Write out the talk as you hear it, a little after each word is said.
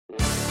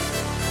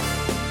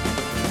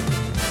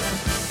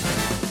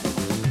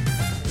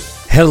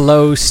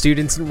Hello,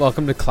 students, and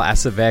welcome to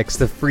Class of X,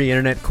 the free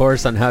internet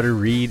course on how to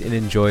read and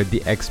enjoy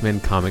the X-Men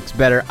comics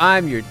better.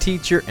 I'm your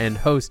teacher and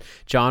host,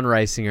 John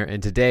Reisinger,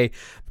 and today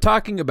I'm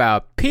talking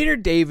about Peter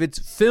David's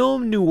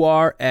film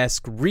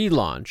noir-esque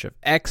relaunch of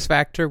X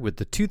Factor with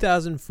the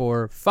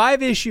 2004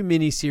 5-issue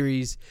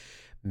miniseries,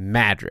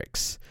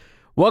 Madrox.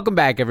 Welcome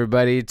back,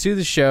 everybody, to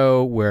the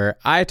show where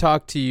I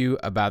talk to you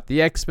about the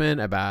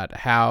X-Men, about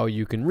how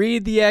you can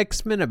read the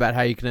X-Men, about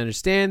how you can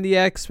understand the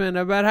X-Men,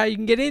 about how you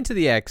can get into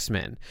the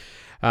X-Men.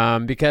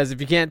 Because if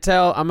you can't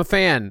tell, I'm a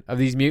fan of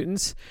these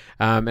mutants,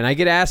 and I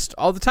get asked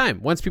all the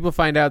time. Once people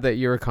find out that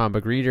you're a comic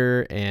book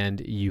reader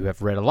and you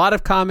have read a lot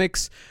of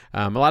comics,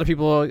 a lot of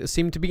people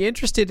seem to be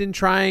interested in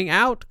trying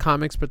out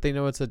comics, but they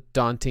know it's a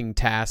daunting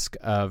task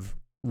of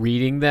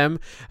reading them,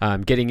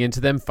 getting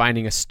into them,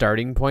 finding a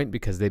starting point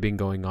because they've been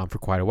going on for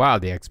quite a while.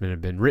 The X-Men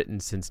have been written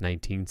since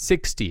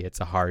 1960.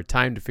 It's a hard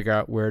time to figure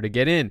out where to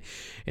get in.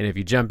 And if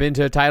you jump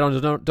into a title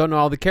and don't know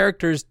all the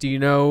characters, do you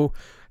know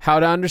how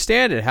to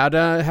understand it, how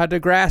to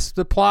grasp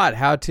the plot,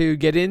 how to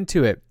get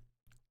into it?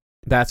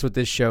 That's what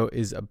this show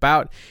is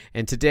about.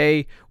 And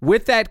today,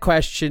 with that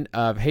question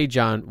of, hey,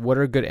 John, what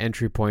are good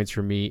entry points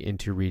for me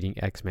into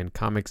reading X-Men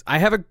comics? I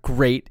have a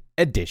great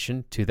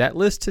addition to that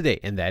list today,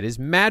 and that is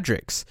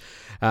Madrox.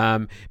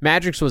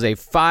 Madrox was a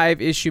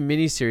 5-issue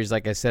miniseries,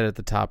 like I said at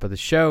the top of the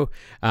show,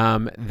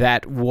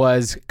 that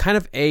was kind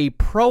of a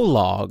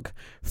prologue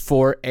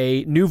for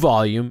a new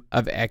volume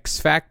of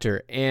X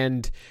Factor.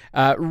 And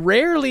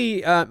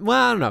rarely, I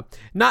don't know,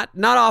 not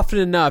often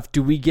enough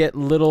do we get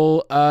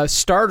little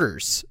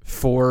starters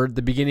for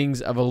the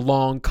beginnings of a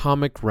long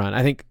comic run.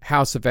 I think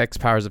House of X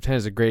Powers of 10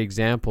 is a great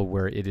example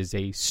where it is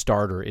a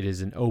starter, it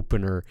is an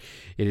opener,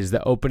 it is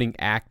the opening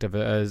act of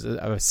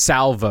a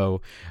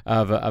salvo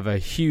of a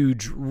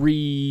huge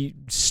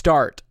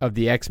restart of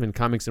the X-Men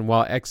comics. And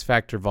while X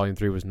Factor Volume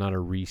 3 was not a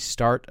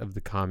restart of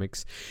the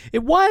comics,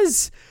 it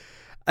was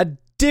a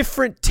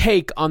different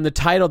take on the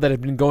title that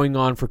had been going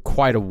on for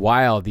quite a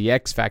while. The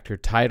X Factor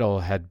title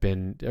had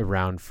been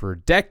around for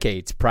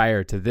decades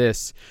prior to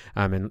this,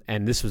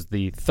 and this was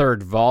the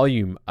third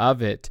volume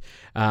of it.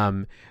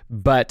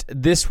 But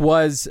this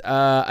was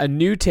a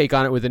new take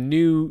on it with a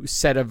new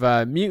set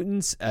of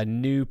mutants, a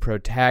new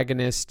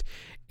protagonist,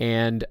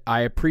 and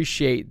I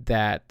appreciate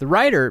that the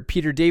writer,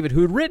 Peter David,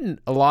 who had written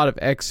a lot of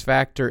X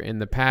Factor in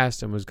the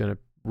past and was going to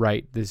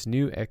write this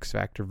new X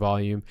Factor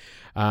volume,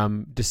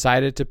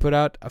 decided to put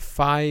out a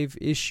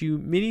 5-issue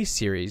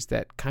miniseries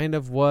that kind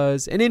of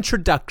was an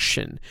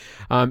introduction.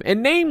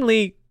 And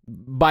namely,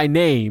 by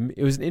name,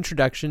 it was an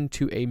introduction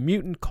to a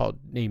mutant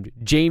named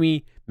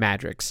Jamie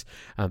Madrox,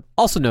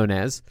 also known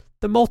as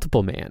the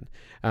Multiple Man.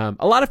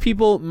 A lot of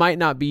people might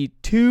not be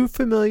too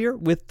familiar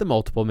with the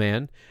Multiple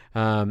Man,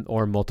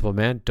 or Multiple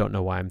Man. Don't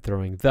know why I'm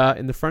throwing the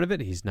in the front of it.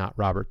 He's not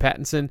Robert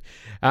Pattinson.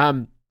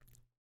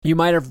 You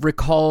might have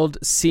recalled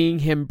seeing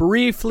him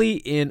briefly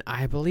in,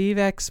 I believe,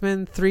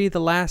 X-Men 3,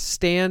 The Last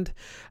Stand,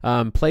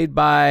 played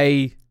by,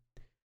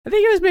 I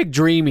think it was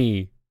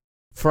McDreamy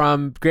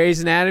from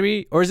Grey's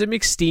Anatomy, or is it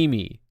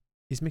McSteamy?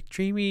 Is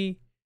McDreamy?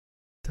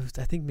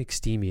 I think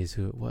McSteamy is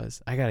who it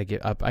was. I gotta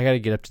get up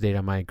to date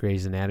on my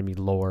Grey's Anatomy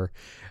lore.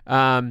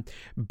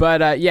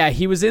 But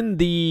he was in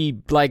the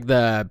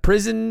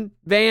prison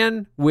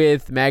van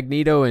with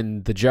Magneto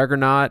and the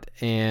Juggernaut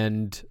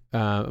and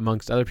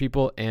amongst other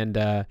people,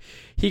 and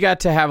he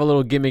got to have a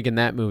little gimmick in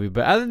that movie.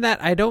 But other than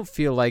that, I don't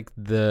feel like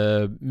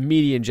the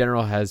media in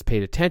general has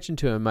paid attention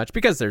to him much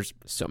because there's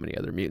so many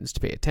other mutants to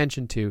pay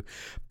attention to.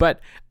 But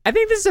I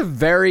think this is a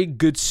very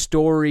good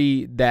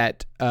story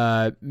that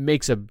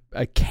makes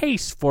a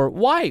case for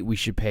why we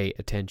should pay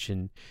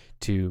attention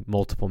to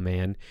Multiple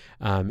Man,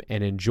 and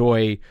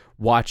enjoy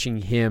watching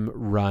him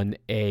run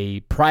a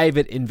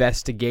private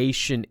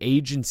investigation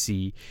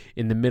agency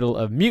in the middle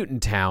of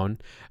Mutant Town,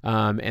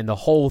 and the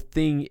whole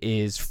thing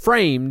is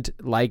framed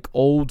like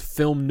old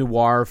film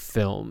noir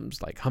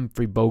films, like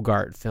Humphrey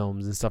Bogart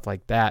films and stuff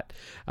like that,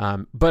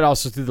 but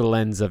also through the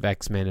lens of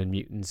X-Men and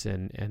mutants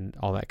and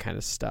all that kind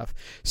of stuff.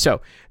 So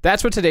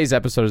that's what today's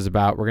episode is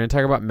about. We're going to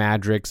talk about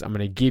Madrox. I'm going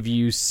to give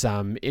you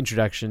some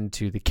introduction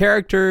to the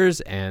characters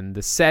and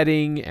the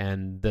setting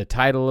and the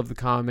title of the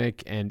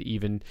comic, and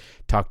even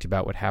talked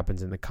about what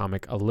happens in the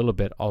comic a little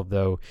bit,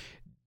 although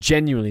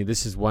genuinely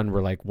this is one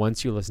where, like,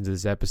 once you listen to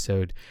this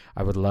episode,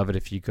 I would love it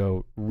if you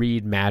go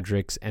read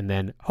Madrox, and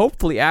then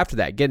hopefully after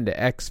that get into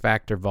X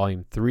Factor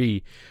Volume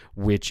 3,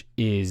 which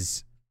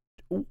is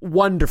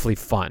wonderfully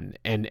fun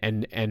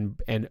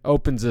and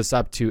opens us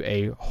up to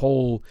a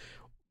whole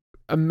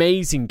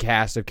amazing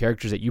cast of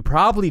characters that you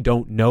probably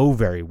don't know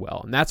very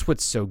well. And that's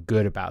what's so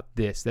good about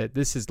this, that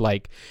this is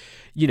like,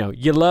 you know,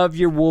 you love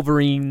your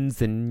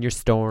Wolverines and your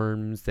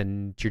Storms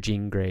and your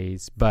Jean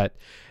Greys, but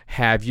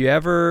have you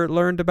ever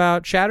learned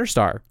about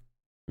Shatterstar?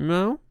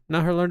 No,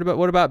 not her learned about.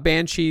 What about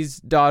Banshee's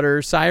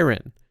daughter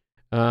Siren?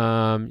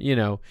 You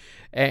know,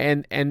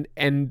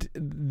 and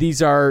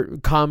these are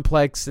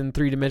complex and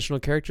three-dimensional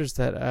characters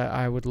that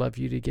I would love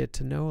you to get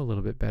to know a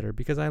little bit better,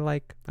 because I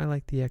like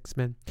the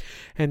X-Men.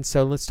 And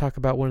so let's talk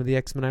about one of the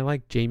X-Men I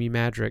like, Jamie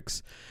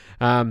Madrox.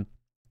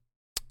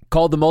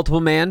 called the Multiple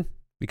Man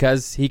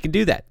because he can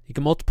do that. He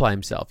can multiply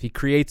himself. He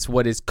creates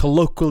what is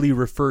colloquially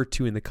referred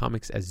to in the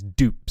comics as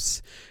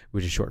dupes,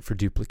 which is short for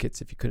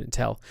duplicates, if you couldn't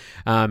tell.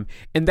 And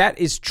that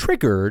is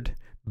triggered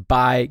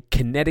by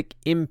kinetic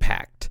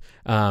impact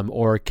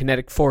or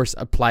kinetic force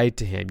applied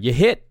to him. You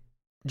hit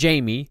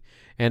Jamie,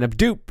 and a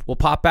dupe will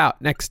pop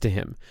out next to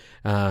him.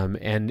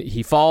 And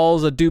he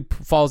falls, a dupe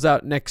falls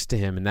out next to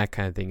him, and that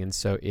kind of thing. And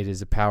so it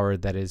is a power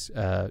that is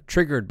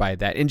triggered by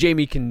that. And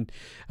Jamie can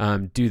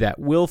do that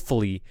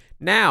willfully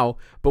now,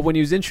 but when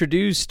he was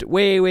introduced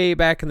way, way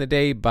back in the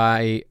day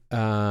by,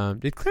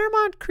 did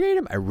Claremont create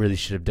him? I really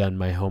should have done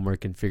my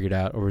homework and figured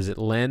out, or was it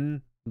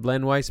Len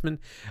Weissman?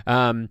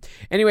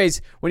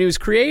 Anyways, when he was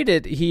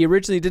created, he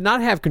originally did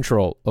not have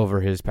control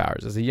over his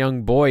powers. As a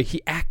young boy,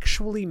 he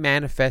actually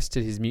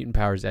manifested his mutant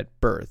powers at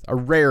birth, a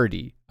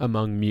rarity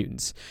among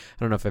mutants. I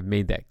don't know if I've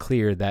made that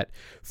clear, that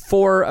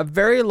for a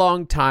very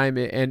long time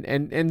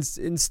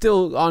and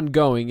still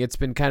ongoing, it's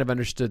been kind of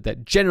understood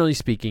that generally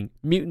speaking,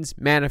 mutants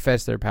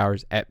manifest their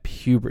powers at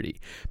puberty.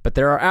 But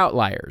there are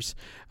outliers.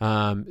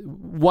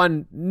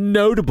 One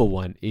notable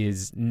one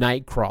is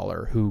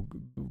Nightcrawler, who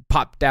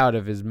popped out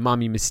of his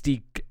Mommy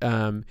Mystique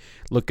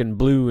looking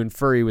blue and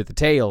furry with a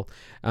tail.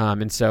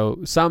 And so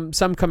some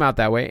come out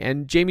that way,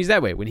 and Jamie's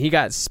that way. When he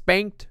got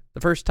spanked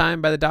the first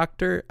time by the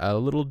doctor, a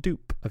little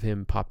dupe of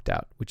him popped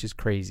out, which is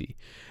crazy.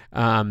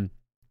 And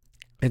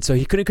so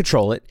he couldn't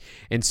control it.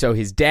 And so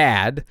his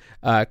dad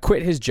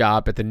quit his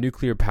job at the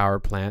nuclear power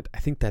plant. I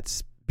think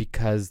that's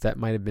because that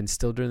might have been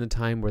still during the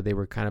time where they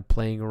were kind of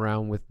playing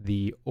around with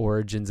the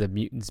origins of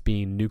mutants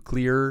being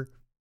nuclear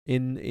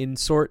in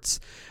sorts.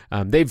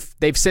 They've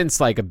since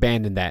like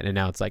abandoned that, and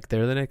now it's like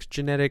they're the next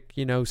genetic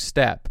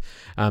step.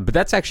 But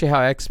that's actually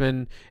how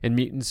X-Men and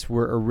mutants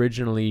were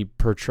originally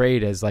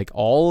portrayed, as like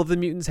all of the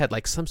mutants had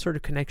like some sort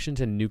of connection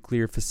to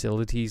nuclear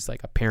facilities, like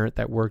a parent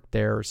that worked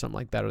there or something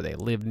like that, or they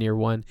lived near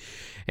one.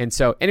 And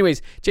so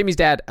anyways, Jamie's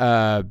dad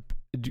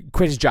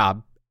quit his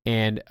job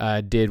and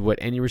did what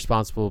any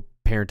responsible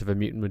parent of a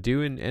mutant would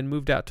do, and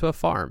moved out to a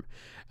farm.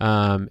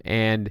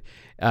 And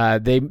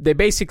they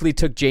basically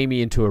took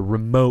Jamie into a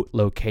remote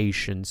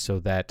location so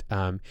that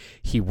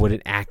he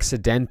wouldn't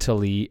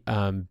accidentally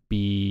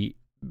be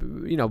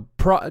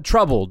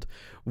troubled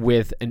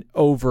with an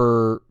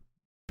out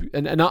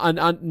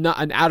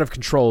of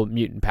control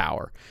mutant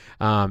power.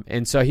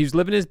 And so he was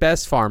living his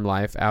best farm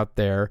life out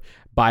there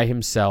by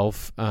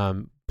himself, /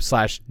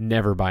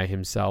 never by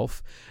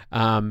himself.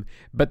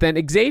 But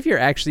then Xavier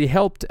actually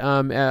helped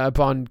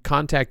upon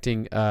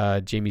contacting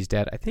Jamie's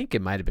dad. I think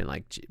it might have been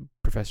like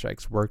Professor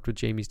X worked with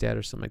Jamie's dad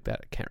or something like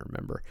that. I can't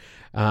remember.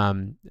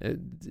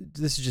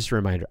 This is just a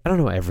reminder. I don't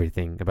know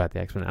everything about the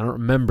X-Men. I don't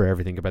remember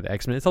everything about the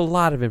X-Men. It's a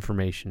lot of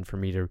information for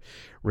me to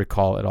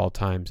recall at all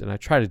times, and I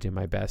try to do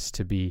my best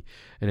to be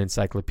an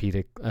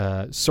encyclopedic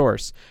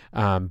source.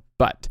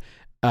 But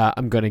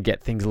I'm going to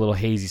get things a little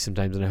hazy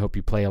sometimes, and I hope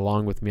you play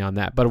along with me on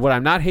that. But what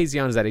I'm not hazy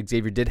on is that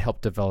Xavier did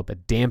help develop a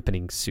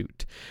dampening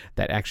suit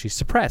that actually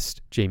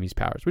suppressed Jamie's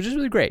powers, which is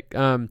really great.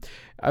 Kind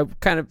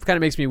of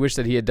makes me wish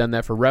that he had done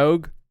that for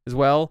Rogue as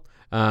well.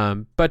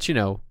 But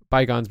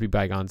bygones be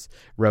bygones.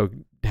 Rogue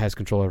has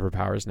control over her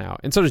powers now,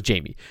 and so does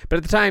Jamie. But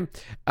at the time,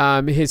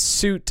 his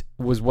suit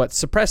was what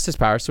suppressed his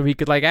powers, so he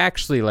could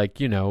actually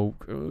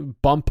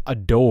bump a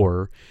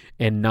door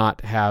and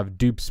not have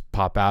dupes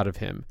pop out of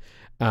him.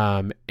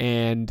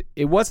 And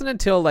it wasn't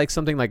until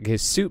something like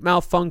his suit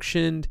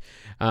malfunctioned.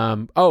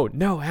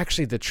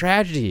 Actually the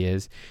tragedy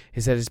is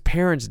that his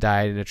parents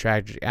died in a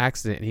tragic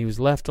accident, and he was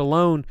left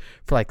alone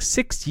for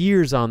 6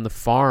 years on the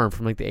farm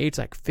from the age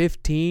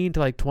 15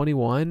 to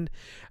 21.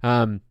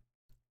 And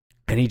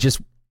he just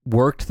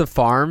worked the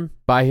farm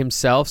by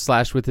himself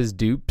 / with his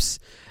dupes,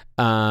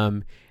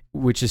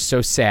 which is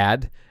so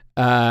sad.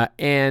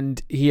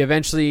 And he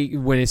eventually,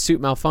 when his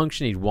suit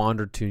malfunctioned, he'd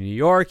wandered to New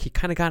York. He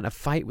kind of got in a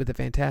fight with the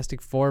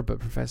Fantastic Four, but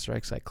Professor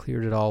X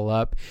cleared it all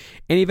up.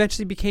 And he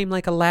eventually became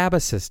a lab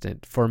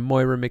assistant for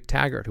Moira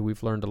McTaggart, who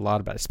we've learned a lot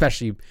about,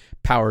 especially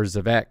Powers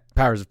of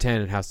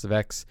 10 and House of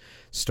X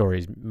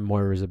stories.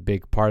 Moira is a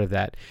big part of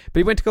that. But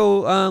he went to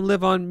go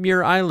live on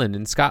Muir Island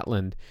in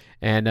Scotland,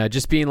 and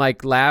just being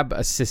lab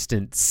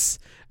assistants.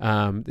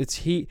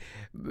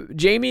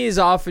 Jamie is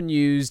often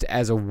used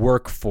as a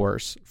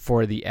workforce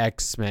for the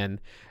X-Men,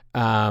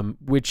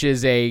 which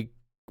is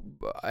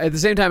at the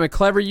same time a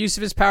clever use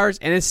of his powers,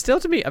 and it's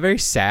still to me a very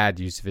sad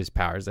use of his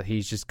powers, that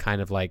he's just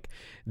kind of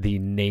the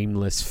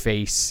nameless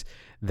face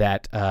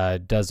that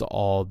does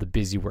all the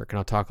busy work. And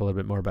I'll talk a little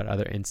bit more about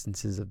other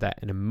instances of that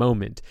in a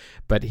moment.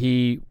 But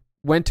he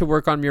went to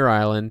work on Muir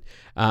Island.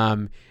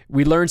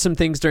 We learned some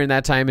things during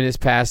that time in his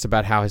past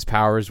about how his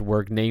powers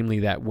work, namely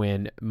that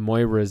when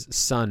Moira's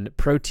son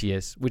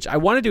Proteus, which I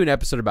want to do an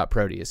episode about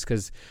Proteus,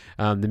 because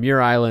the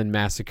Muir Island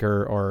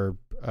massacre or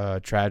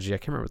tragedy, I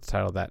can't remember what the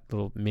title of that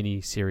little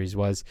mini series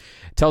was,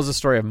 tells the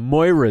story of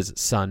Moira's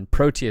son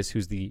Proteus,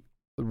 who's the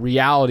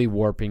reality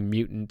warping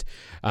mutant,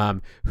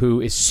 who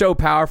is so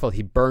powerful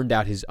he burned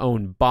out his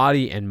own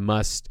body and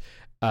must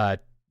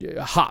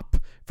hop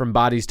from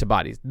bodies to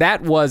bodies.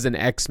 That was an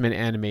X-Men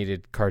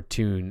animated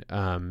cartoon,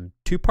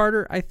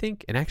 two-parter, I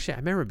think. And actually, I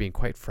remember it being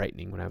quite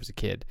frightening when I was a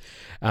kid,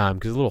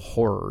 because a little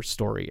horror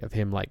story of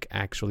him like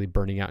actually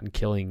burning out and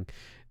killing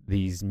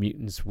these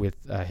mutants with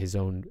his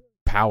own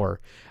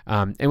power.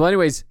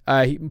 Anyways,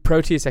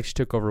 Proteus actually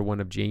took over one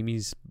of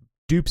Jamie's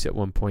dupes at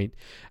one point,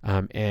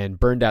 and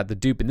burned out the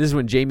dupe. And this is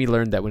when Jamie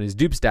learned that when his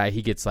dupes die,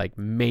 he gets like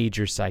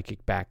major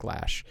psychic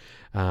backlash.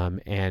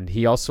 And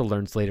he also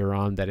learns later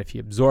on that if he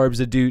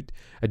absorbs a dupe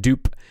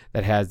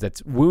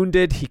that's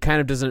wounded, he kind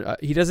of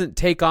doesn't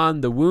take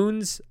on the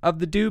wounds of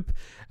the dupe,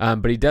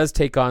 but he does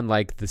take on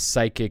like the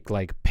psychic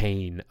like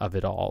pain of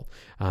it all.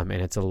 And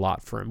it's a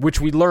lot for him, which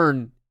we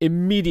learn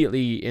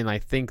immediately in I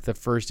think the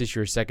first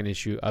issue or second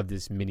issue of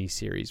this mini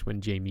series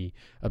when Jamie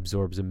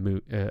absorbs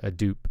a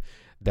dupe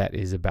that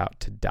is about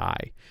to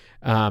die.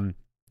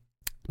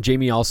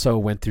 Jamie also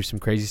went through some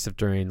crazy stuff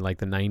during like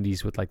the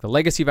 90s with like the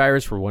legacy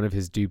virus, where one of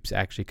his dupes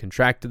actually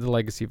contracted the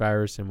legacy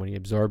virus, and when he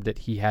absorbed it,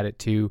 he had it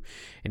too,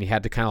 and he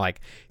had to kind of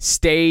like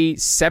stay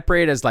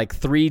separate as like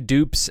 3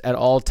 dupes at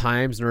all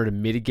times in order to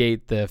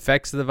mitigate the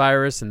effects of the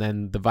virus. And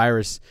then the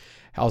virus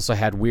also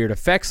had weird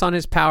effects on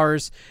his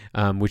powers,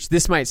 which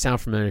this might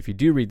sound familiar if you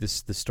do read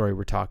the story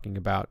we're talking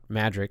about,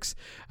 Madrox,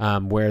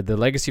 where the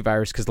legacy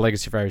virus, because the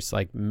legacy virus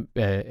like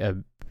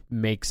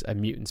makes a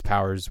mutant's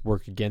powers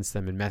work against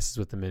them and messes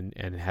with them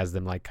and has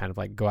them like kind of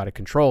like go out of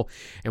control.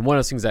 And one of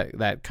those things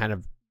that kind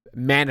of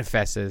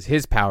manifests as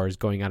his powers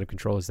going out of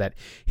control is that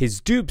his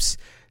dupes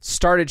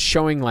started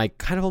showing like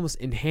kind of almost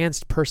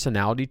enhanced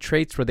personality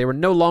traits, where they were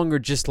no longer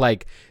just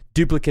like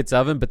duplicates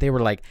of him, but they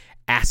were like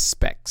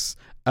aspects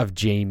of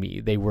Jamie.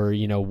 They were,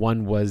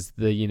 one was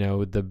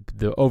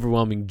the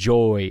overwhelming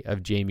joy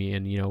of Jamie,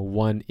 and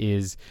one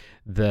is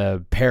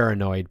the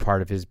paranoid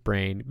part of his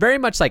brain, very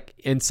much like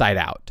Inside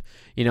Out,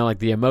 like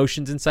the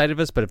emotions inside of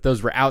us, but if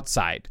those were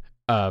outside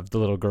of the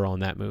little girl in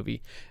that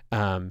movie.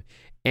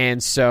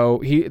 And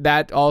so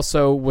that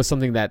also was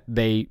something that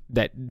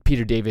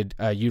Peter David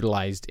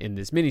utilized in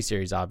this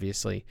miniseries,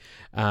 obviously.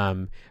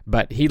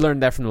 But he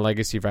learned that from the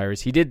legacy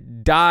virus. He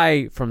did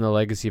die from the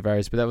legacy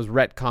virus, but that was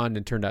retconned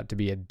and turned out to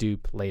be a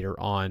dupe later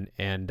on.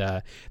 And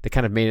they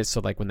kind of made it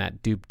so like when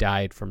that dupe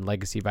died from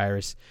legacy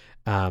virus,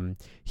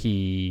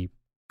 he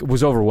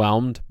was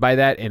overwhelmed by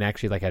that and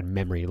actually like had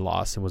memory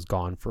loss and was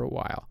gone for a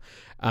while.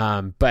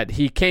 But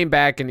he came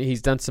back and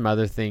he's done some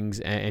other things,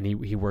 and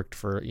he worked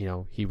for,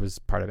 he was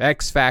part of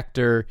X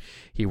Factor.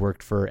 He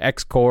worked for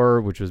X Corps,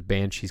 which was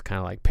Banshee's kind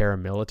of like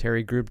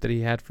paramilitary group that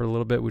he had for a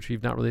little bit, which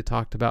we've not really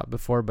talked about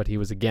before, but he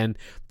was again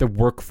the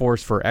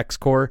workforce for X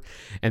Corps.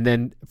 And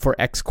then for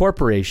X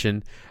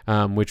Corporation,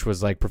 which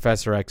was like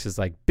Professor X's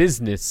like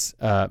business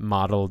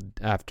modeled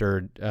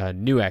after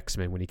New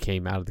X-Men when he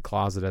came out of the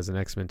closet as an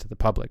X-Men to the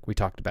public. We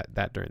talked about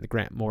that during the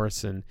Grant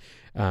Morrison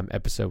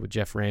episode with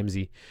Jeff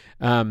Ramsey.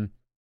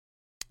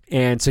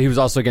 And so he was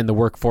also, again, the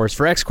workforce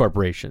for X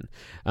Corporation.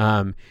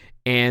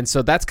 And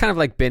so that's kind of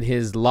like been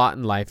his lot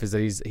in life, is that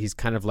he's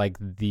kind of like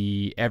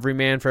the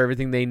everyman for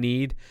everything they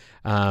need.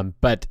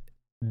 But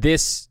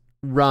this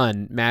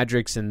run,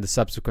 Madrox and the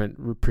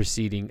subsequent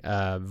preceding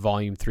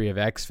Volume 3 of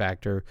X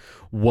Factor,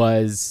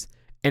 was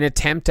an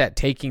attempt at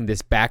taking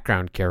this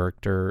background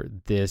character,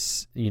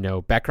 this,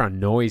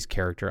 background noise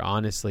character,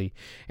 honestly,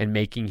 and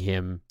making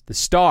him the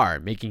star,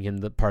 making him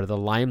the part of the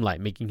limelight,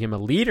 making him a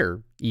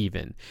leader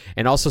even,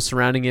 and also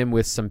surrounding him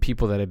with some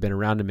people that had been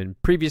around him in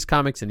previous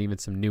comics and even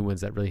some new ones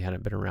that really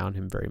hadn't been around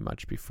him very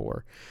much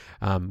before,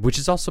 which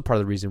is also part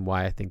of the reason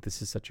why I think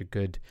this is such a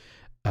good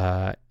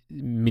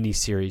mini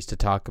series to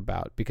talk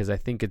about, because I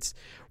think it's,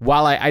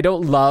 while I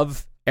don't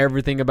love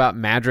everything about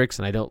Madrox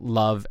and I don't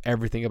love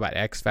everything about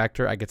X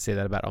Factor, I could say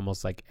that about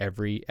almost like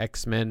every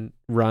X-Men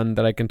run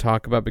that I can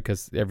talk about,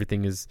 because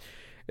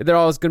they're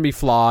always going to be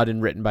flawed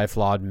and written by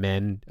flawed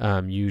men.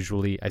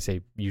 Usually, I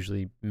say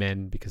usually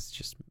men because it's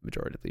just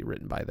majoritively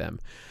written by them.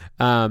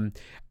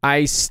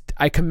 I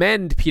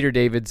commend Peter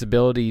David's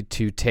ability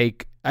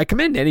I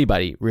commend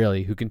anybody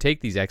really who can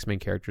take these X-Men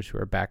characters who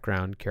are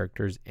background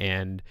characters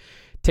and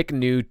take a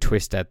new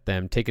twist at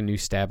them, take a new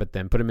stab at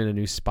them, put them in a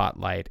new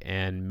spotlight,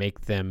 and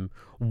make them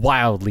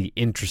wildly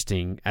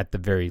interesting at the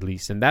very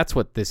least. And that's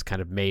what this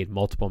kind of made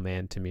Multiple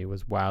Man to me,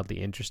 was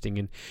wildly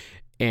interesting.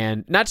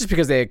 And not just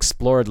because they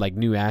explored like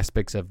new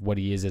aspects of what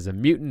he is as a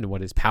mutant and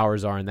what his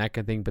powers are and that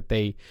kind of thing, but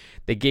they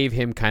gave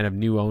him kind of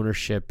new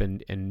ownership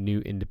and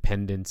new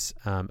independence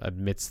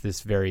amidst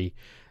this very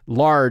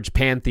large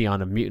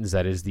pantheon of mutants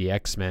that is the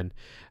X-Men.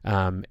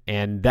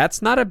 And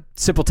that's not a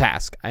simple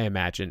task, I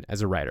imagine,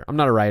 as a writer. I'm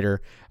not a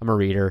writer, I'm a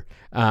reader.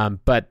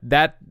 But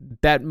that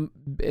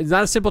is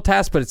not a simple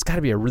task, but it's got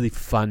to be a really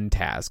fun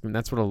task. And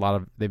that's what a lot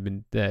of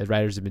the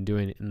writers have been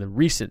doing in the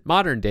recent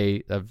modern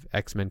day of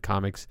X-Men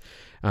comics.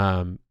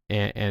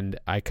 And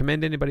I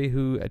commend anybody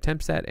who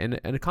attempts that and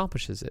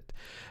accomplishes it.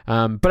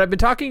 But I've been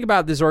talking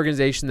about this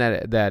organization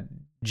that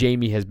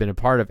Jamie has been a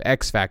part of,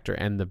 X Factor,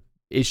 and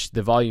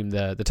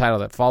the title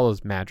that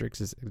follows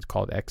Madrox is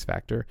called X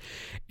Factor.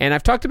 And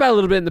I've talked about it a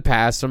little bit in the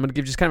past, so I'm going to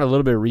give just kind of a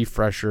little bit of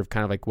refresher of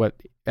kind of like what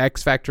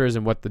X Factor is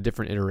and what the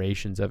different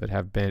iterations of it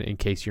have been, in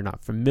case you're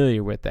not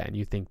familiar with that and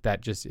you think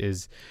that just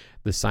is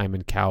the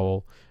Simon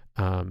Cowell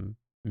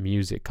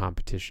music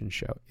competition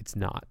show. It's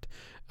not.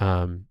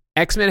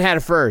 X-Men had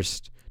it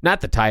first.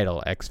 Not the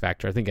title X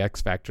Factor. I think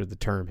X Factor, the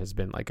term, has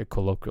been like a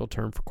colloquial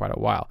term for quite a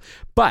while.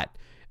 But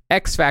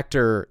X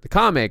Factor, the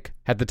comic,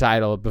 had the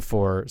title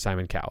before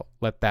Simon Cowell.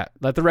 Let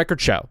the record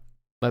show.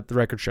 Let the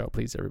record show,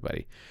 please,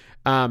 everybody.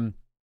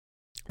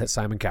 That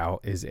Simon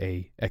Cowell is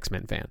a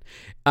X-Men fan.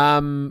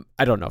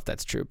 I don't know if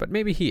that's true, but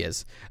maybe he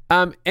is.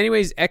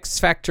 Anyways, X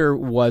Factor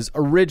was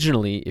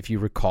originally, if you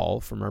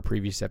recall from our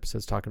previous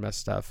episodes talking about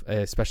stuff,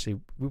 especially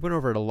we went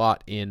over it a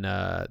lot in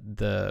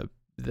the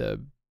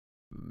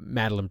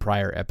Madeline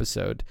Pryor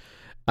episode.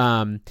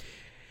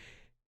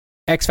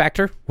 X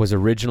Factor was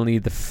originally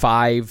the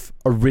 5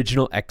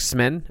 original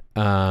X-Men.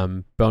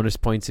 Bonus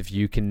points if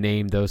you can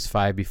name those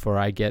 5 before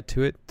I get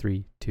to it.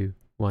 3, 2,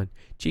 1.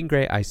 Jean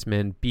Grey,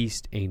 Iceman,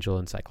 Beast, Angel,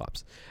 and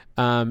Cyclops.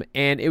 And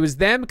it was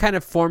them kind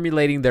of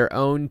formulating their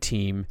own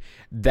team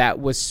that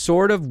was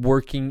sort of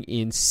working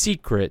in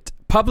secret.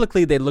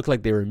 Publicly, they looked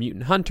like they were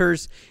mutant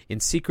hunters. In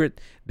secret,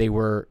 they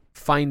were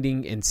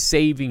finding and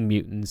saving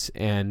mutants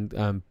and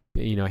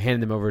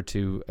handing them over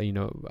to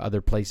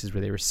other places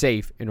where they were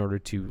safe in order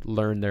to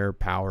learn their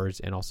powers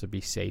and also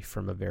be safe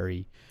from a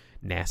very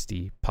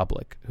nasty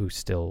public who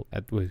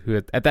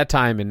at that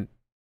time and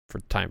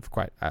for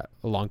quite a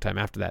long time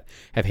after that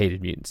have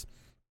hated mutants.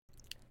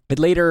 But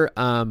later,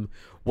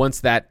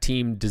 once that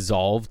team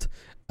dissolved,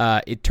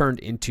 it turned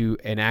into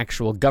an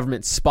actual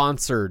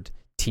government-sponsored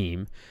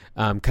team,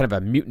 kind of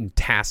a mutant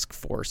task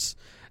force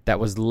that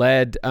was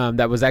led,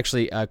 that was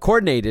actually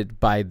coordinated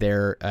by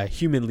their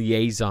human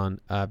liaison,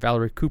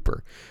 Valerie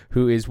Cooper,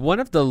 who is one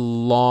of the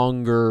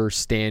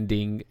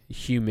longer-standing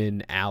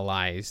human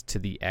allies to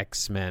the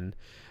X-Men,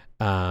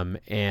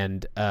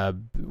 and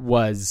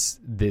was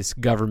this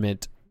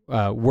government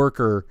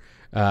worker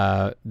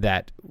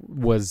that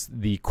was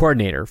the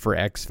coordinator for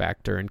X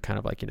Factor and kind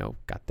of like,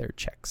 got their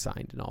check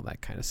signed and all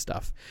that kind of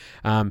stuff.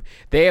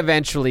 They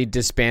eventually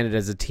disbanded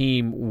as a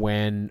team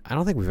when, I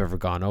don't think we've ever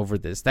gone over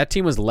this. That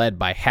team was led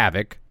by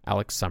Havoc,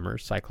 Alex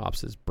Summers,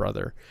 Cyclops'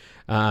 brother.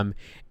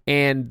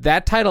 And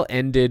that title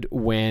ended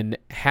when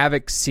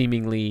Havoc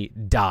seemingly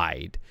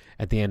died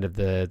at the end of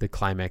the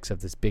climax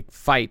of this big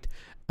fight.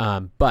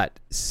 But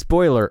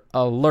spoiler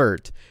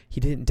alert,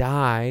 he didn't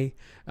die,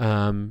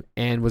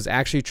 and was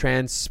actually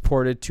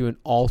transported to an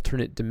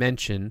alternate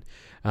dimension,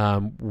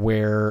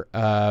 where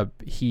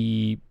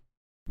he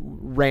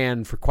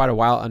ran for quite a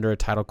while under a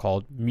title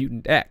called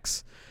Mutant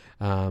X,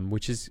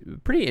 which is a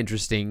pretty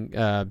interesting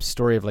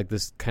story of like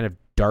this kind of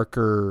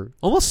darker,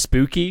 almost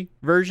spooky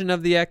version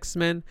of the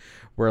X-Men,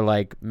 where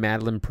like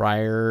Madeline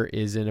Pryor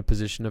is in a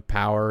position of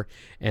power,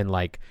 and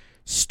like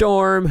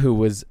Storm, who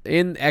was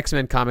in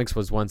X-Men comics,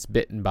 was once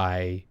bitten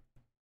by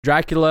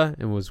Dracula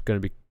and was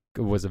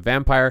a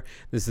vampire.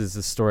 This is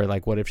a story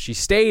like, what if she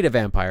stayed a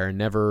vampire and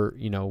never,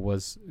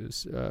 was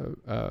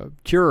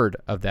cured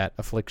of that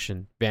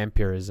affliction,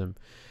 vampirism,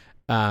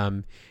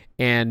 and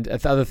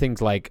other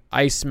things like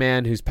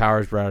Iceman, whose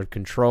powers were out of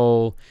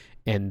control,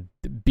 and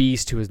the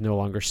Beast, who was no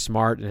longer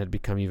smart and had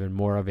become even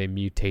more of a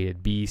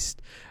mutated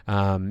beast.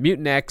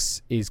 Mutant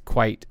X is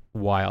quite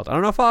wild. I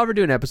don't know if I'll ever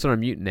do an episode on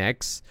Mutant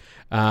X,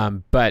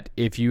 but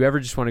if you ever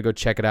just want to go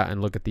check it out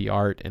and look at the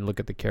art and look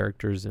at the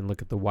characters and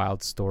look at the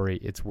wild story,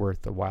 it's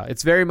worth a while.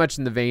 It's very much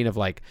in the vein of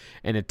like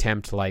an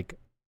attempt like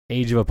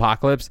Age of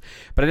Apocalypse,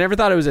 but I never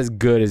thought it was as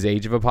good as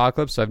Age of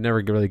Apocalypse, so I've never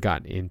really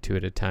gotten into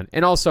it a ton.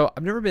 And also, I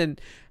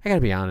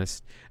gotta be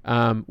honest,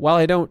 while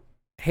I don't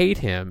hate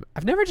him,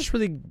 I've never just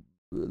really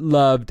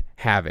loved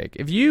Havoc.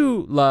 If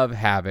you love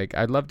Havoc,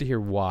 I'd love to hear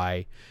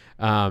why.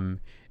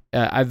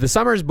 The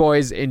Summers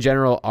boys in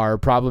general are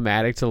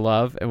problematic to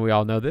love, and we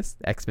all know this.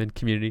 The X-Men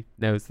community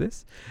knows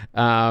this.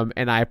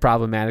 And I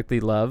problematically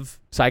love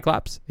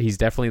Cyclops. He's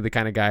definitely the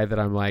kind of guy that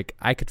I'm like,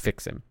 I could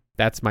fix him.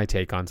 That's my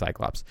take on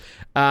Cyclops.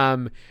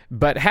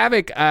 But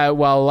Havoc,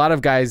 while a lot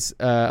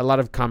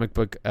of comic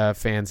book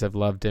fans have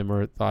loved him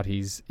or thought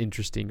he's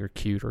interesting or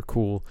cute or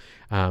cool,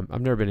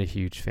 I've never been a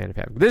huge fan of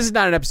Havoc. This is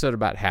not an episode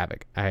about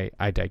Havoc.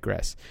 I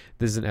digress.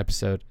 This is an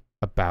episode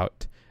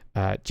about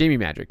Jamie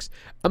Madrox,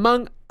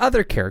 among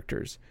other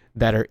characters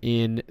that are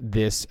in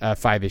this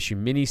 5-issue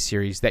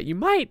miniseries that you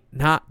might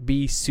not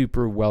be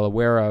super well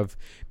aware of,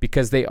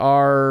 because they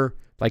are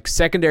like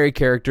secondary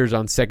characters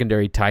on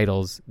secondary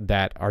titles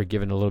that are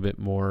given a little bit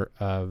more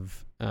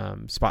of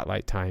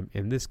spotlight time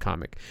in this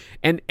comic.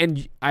 And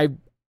I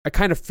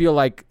kind of feel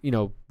like,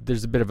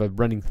 there's a bit of a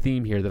running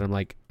theme here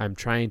that I'm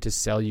trying to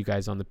sell you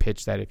guys on the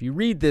pitch that if you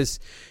read this,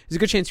 there's a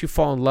good chance you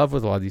fall in love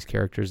with a lot of these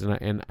characters.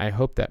 And I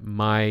hope that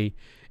my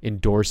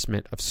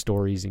endorsement of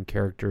stories and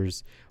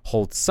characters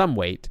holds some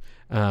weight,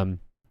 and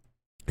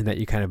that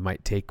you kind of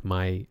might take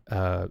my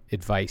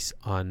advice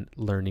on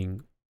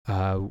learning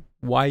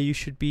why you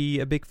should be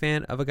a big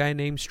fan of a guy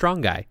named Strong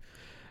Guy,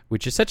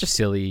 which is such a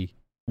silly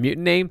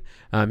mutant name.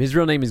 His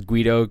real name is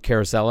Guido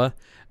Carosella.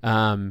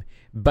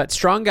 But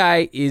Strong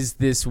Guy is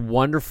this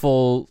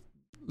wonderful,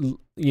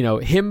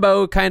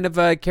 himbo kind of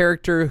a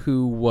character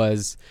who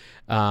was,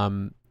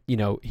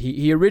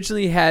 he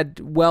originally had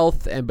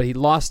wealth, but he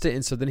lost it.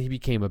 And so then he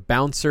became a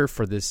bouncer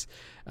for this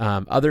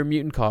other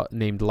mutant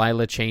named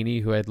Lila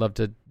Cheney, who I'd love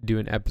to do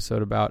an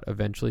episode about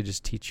eventually,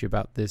 just teach you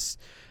about this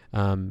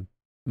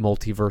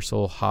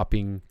multiversal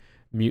hopping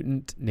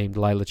mutant named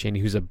Lila Cheney,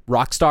 who's a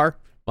rock star,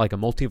 like a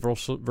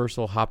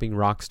multiversal hopping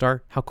rock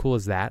star. How cool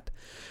is that?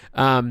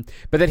 But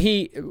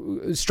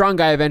then Strong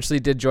Guy eventually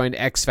did join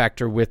X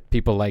Factor with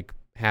people like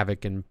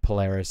Havoc and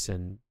Polaris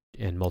and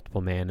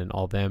Multiple Man and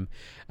all them.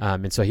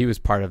 And so he was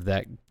part of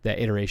that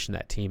iteration,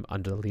 that team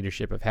under the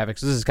leadership of Havoc.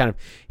 So this is kind of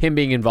him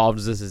being involved.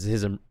 This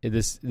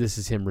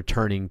is him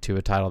returning to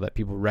a title that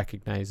people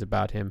recognize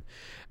about him.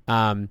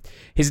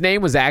 His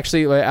name was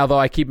actually, although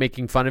I keep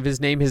making fun of his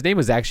name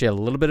was actually a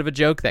little bit of a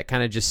joke that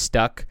kind of just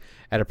stuck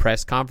at a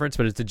press conference,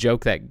 but it's a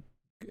joke that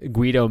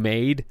Guido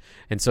made.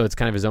 And so it's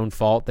kind of his own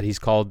fault that he's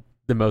called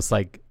the most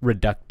like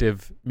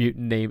reductive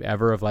mutant name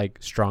ever of like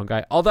Strong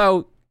Guy.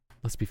 Although,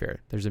 let's be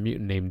fair, there's a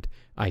mutant named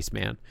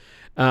Iceman.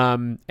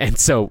 And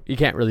so you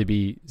can't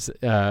really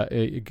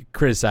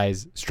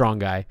criticize Strong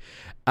Guy.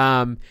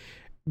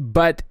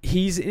 But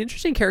he's an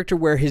interesting character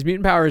where his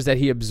mutant power is that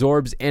he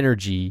absorbs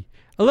energy,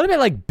 a little bit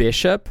like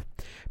Bishop,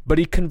 but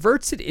he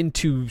converts it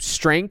into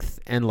strength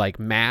and like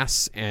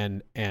mass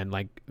and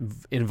like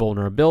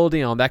invulnerability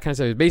and all that kind of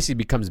stuff. It basically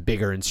becomes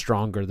bigger and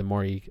stronger the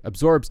more he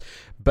absorbs.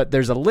 But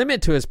there's a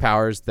limit to his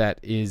powers that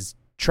is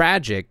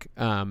tragic,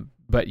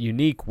 but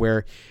unique,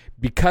 where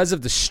because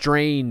of the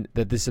strain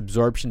that this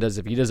absorption does,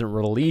 if he doesn't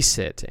release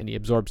it and he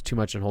absorbs too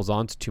much and holds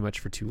on to too much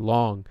for too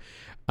long,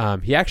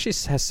 he actually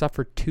has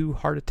suffered 2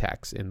 heart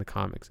attacks in the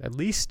comics, at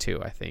least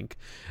 2, I think.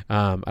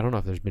 I don't know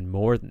if there's been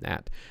more than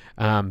that.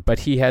 But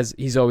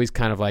he's always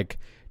kind of like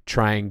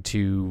trying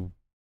to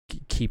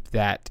keep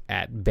that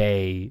at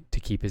bay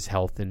to keep his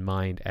health in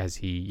mind as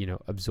he,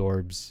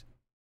 absorbs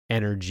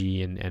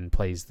energy and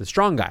plays the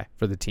Strong Guy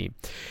for the team.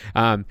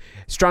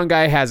 Strong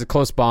Guy has a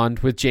close bond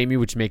with Jamie,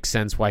 which makes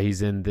sense why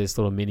he's in this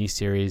little mini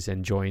series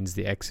and joins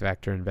the X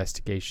Factor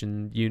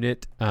investigation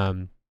unit.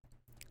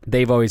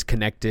 They've always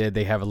connected.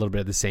 They have a little bit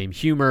of the same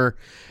humor.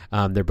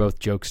 They're both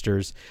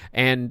jokesters.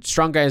 And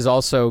Strong Guy has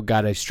also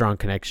got a strong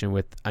connection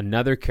with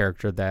another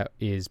character that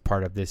is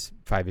part of this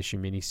 5-issue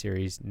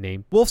miniseries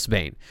named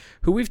Wolfsbane,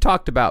 who we've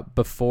talked about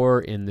before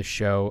in the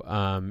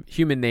show.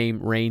 Human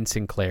name, Rain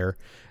Sinclair.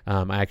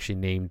 I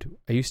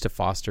used to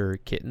foster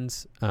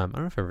kittens. I don't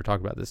know if I ever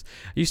talked about this.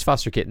 I used to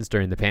foster kittens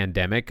during the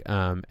pandemic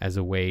as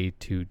a way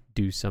to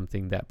do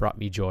something that brought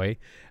me joy.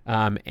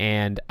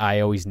 And I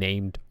always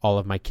named all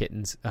of my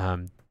kittens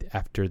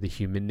after the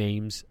human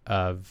names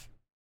of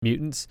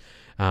mutants.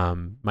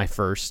 My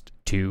first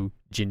 2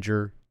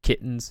 ginger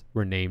kittens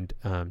were named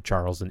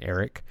Charles and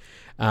Eric.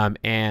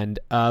 And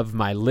of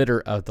my litter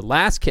of the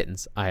last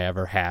kittens I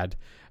ever had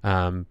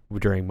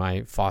during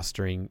my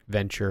fostering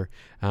venture,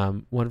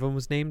 one of them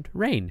was named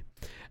Rain.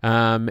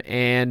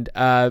 And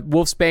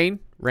Wolfsbane,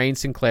 Rain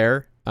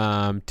Sinclair,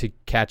 to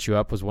catch you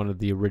up, was one of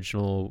the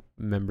original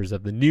members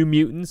of the New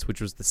Mutants,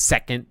 which was the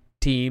second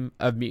team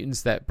of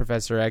mutants that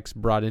Professor X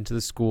brought into the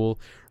school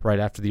right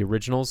after the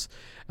originals.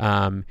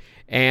 And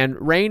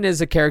Rain is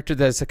a character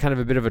that's a kind of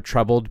a bit of a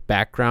troubled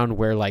background,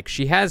 where like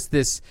she has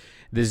this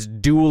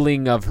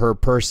dueling of her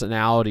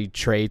personality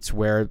traits,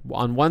 where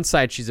on one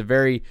side she's a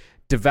very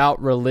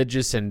devout,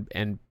 religious,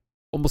 and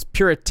almost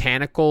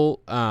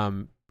puritanical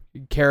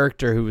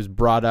character who was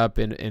brought up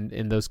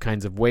in those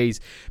kinds of ways,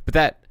 but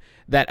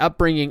that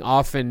upbringing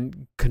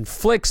often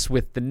conflicts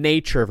with the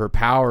nature of her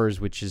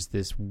powers, which is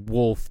this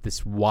wolf,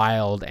 this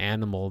wild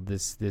animal,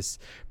 this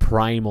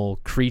primal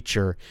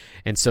creature.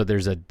 And so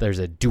there's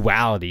a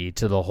duality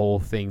to the whole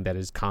thing that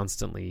is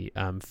constantly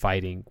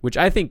fighting, which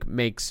I think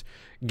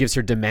gives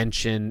her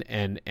dimension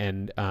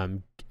and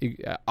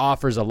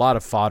offers a lot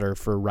of fodder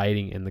for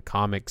writing in the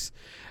comics.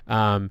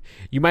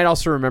 You might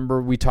also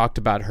remember we talked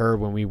about her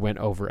when we went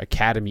over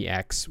Academy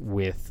X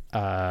with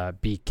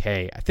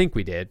BK. I think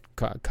we did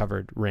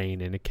covered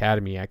Rain in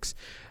Academy X,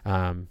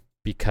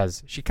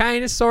 because she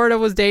kind of sort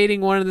of was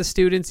dating one of the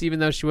students, even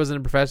though she wasn't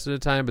a professor at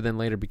the time, but then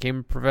later became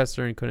a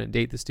professor and couldn't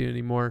date the student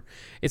anymore.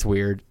 It's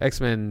weird.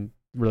 X-Men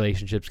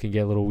relationships can get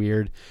a little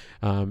weird,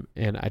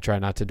 and I try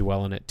not to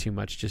dwell on it too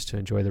much, just to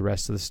enjoy the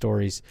rest of the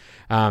stories.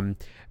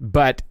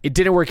 But it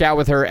didn't work out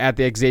with her at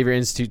the Xavier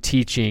Institute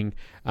teaching,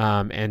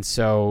 and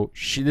so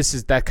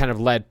that kind of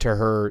led to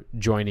her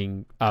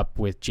joining up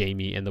with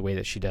Jamie in the way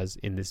that she does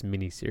in this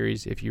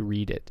miniseries, if you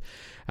read it.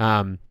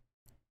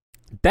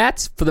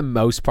 That's, for the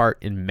most part,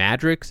 in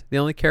Madrox, the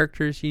only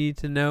characters you need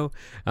to know.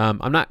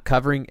 I'm not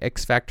covering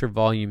X Factor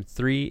Volume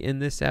 3 in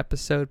this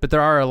episode, but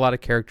there are a lot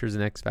of characters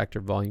in X Factor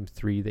Volume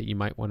 3 that you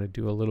might want to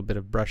do a little bit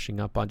of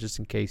brushing up on, just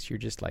in case you're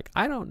just like,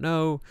 I don't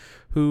know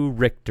who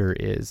Richter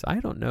is.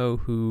 I don't know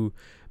who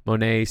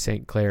Monet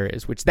St. Clair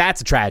is, which that's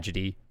a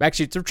tragedy.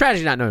 Actually, it's a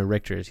tragedy not knowing who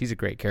Richter is. He's a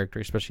great character,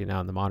 especially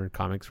now in the modern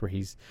comics where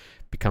he's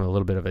become a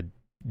little bit of a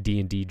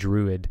D&D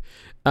druid.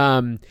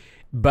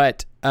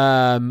 But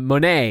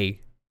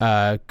Monet,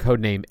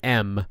 codename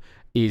M,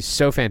 is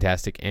so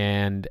fantastic,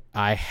 and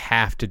I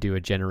have to do a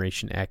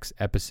Generation X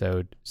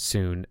episode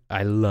soon.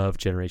 I love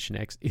Generation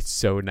X. It's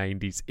so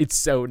 90s. It's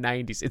so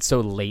 90s. It's so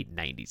late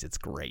 90s. It's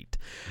great.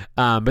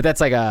 But that's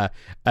like a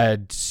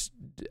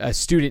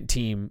student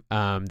team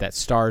that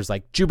stars,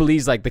 like,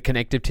 Jubilee's like the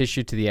connective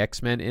tissue to the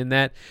X-Men in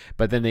that,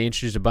 but then they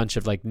introduce a bunch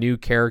of like new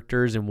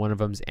characters, and one of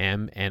them's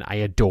M, and I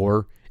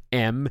adore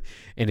M.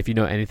 And if you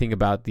know anything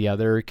about the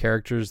other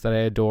characters that I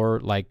adore,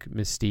 like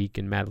Mystique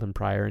and Madeline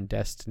Pryor and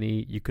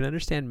Destiny, you can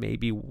understand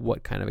maybe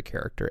what kind of a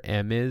character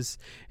M is,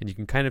 and you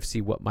can kind of see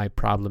what my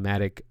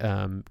problematic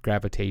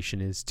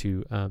gravitation is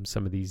to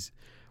some of these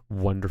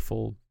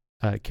wonderful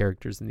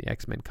characters in the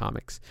X-Men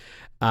comics.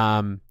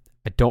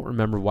 I don't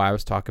remember why I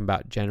was talking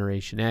about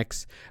Generation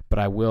X, but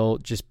I will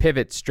just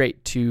pivot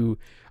straight to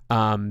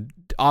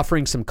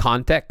offering some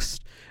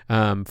context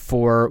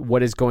for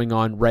what is going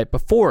on right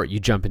before you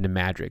jump into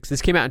Madrox.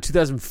 This came out in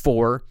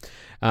 2004,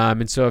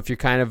 and so if you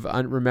kind of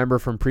remember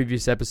from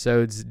previous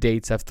episodes,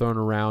 dates I've thrown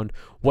around,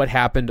 what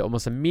happened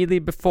almost immediately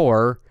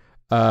before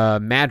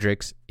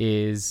Madrox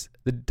is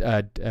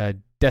the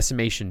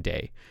Decimation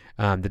Day,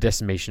 the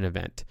Decimation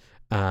event,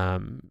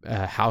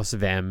 House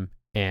of M,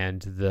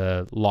 and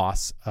the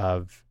loss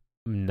of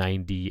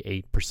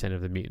 98%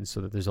 of the mutants,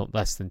 so that there's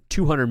less than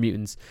 200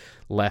 mutants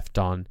left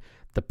on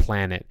the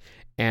planet.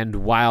 And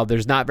while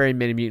there's not very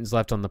many mutants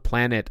left on the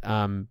planet,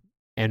 and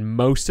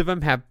most of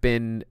them have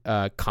been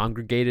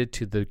congregated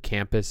to the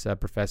campus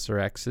Professor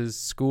X's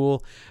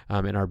school,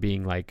 and are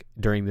being, like,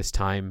 during this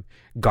time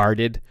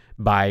guarded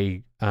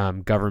by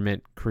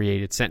government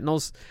created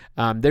sentinels,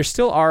 there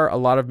still are a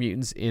lot of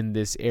mutants in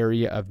this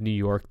area of New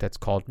York that's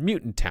called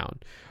Mutant Town,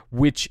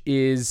 which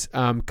is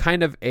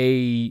kind of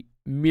a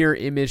mirror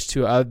image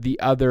to the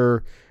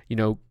other,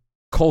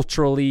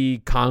 culturally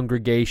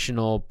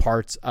congregational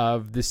parts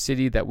of the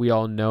city that we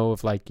all know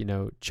of, like,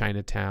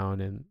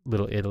 Chinatown and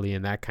Little Italy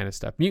and that kind of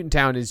stuff. Mutant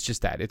Town is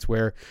just that. It's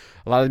where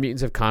a lot of the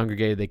mutants have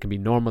congregated. They can be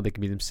normal. They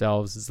can be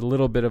themselves. It's a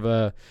little bit of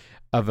a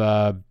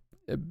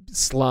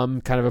slum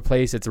kind of a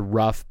place. It's a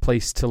rough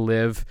place to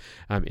live.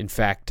 In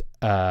fact,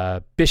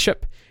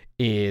 Bishop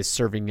is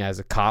serving as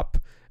a cop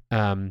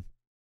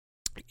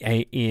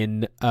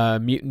in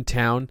Mutant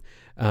Town.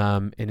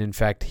 And in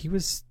fact,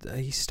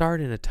 he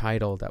starred in a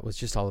title that was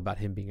just all about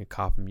him being a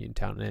cop in Mutant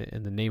Town,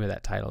 and the name of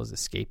that title is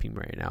escaping me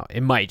right now.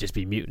 It might just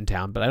be Mutant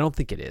Town, but I don't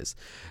think it is.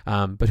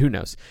 But who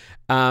knows?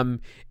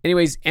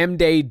 Anyways, M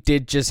Day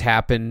did just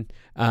happen.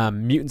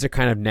 Mutants are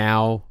kind of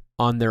now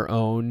on their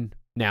own,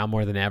 now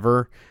more than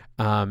ever,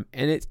 and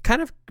it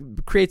kind of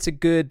creates a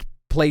good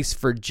place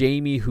for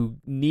Jamie, who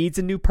needs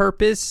a new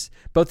purpose,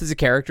 both as a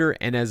character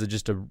and as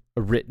just a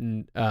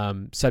written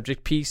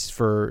subject piece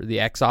for the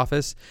X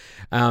office,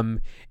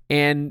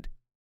 and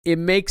it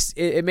makes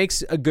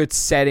a good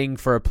setting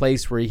for a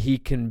place where he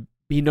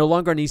no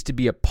longer needs to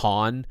be a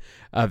pawn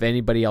of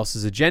anybody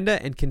else's agenda,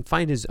 and can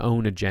find his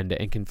own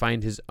agenda, and can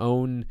find his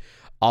own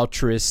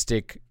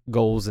altruistic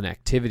goals and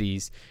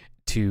activities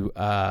to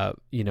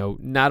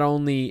not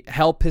only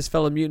help his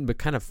fellow mutant, but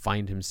kind of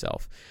find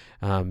himself,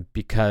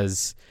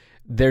 because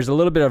there's a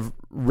little bit of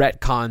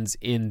retcons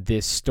in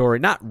this story.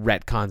 Not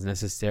retcons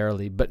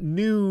necessarily, but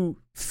new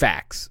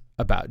facts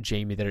about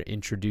Jamie that are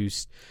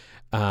introduced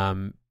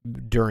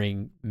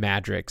during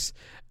Madrox.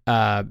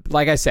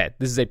 Like I said,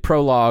 this is a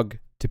prologue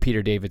to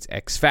Peter David's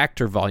X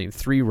Factor Volume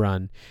 3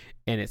 run,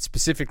 and it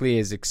specifically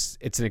is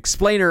it's an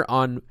explainer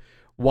on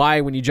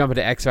why, when you jump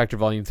into X Factor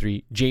Volume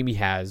 3, Jamie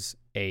has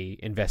a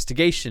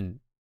investigation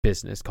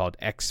business called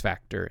X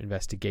Factor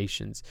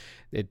Investigations.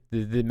 The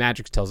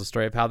Madrox tells a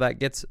story of how that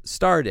gets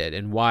started,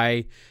 and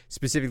why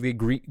specifically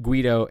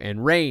Guido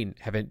and Rain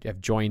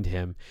have joined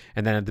him.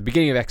 And then at the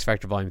beginning of X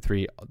Factor Volume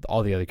 3,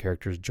 all the other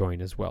characters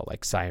join as well,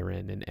 like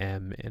Siren and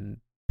M and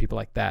people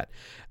like that.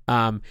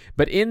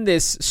 But in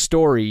this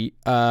story,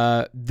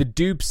 the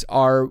dupes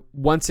are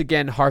once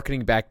again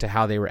hearkening back to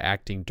how they were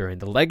acting during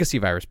the Legacy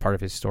Virus part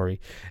of his story,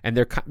 and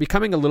they're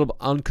becoming a little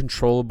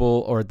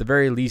uncontrollable, or at the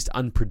very least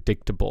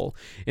unpredictable.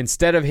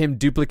 Instead of him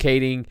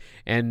duplicating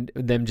and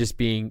them just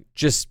being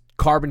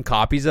carbon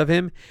copies of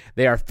him,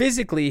 they are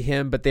physically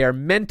him, but they are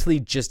mentally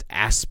just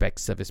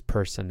aspects of his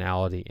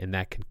personality, and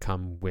that can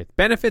come with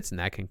benefits and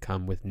that can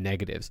come with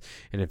negatives.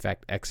 And in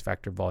fact, X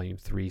Factor Volume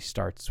 3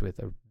 starts with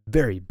a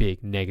very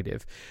big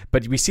negative,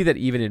 but we see that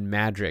even in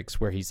Madrox,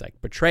 where he's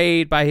like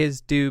betrayed by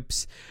his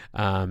dupes,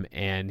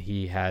 and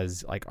he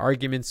has like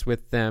arguments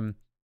with them.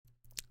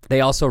 They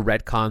also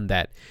retcon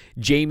that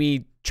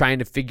Jamie, trying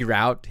to figure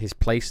out his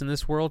place in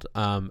this world,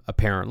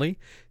 apparently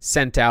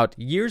sent out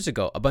years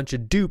ago a bunch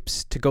of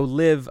dupes to go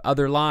live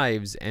other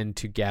lives and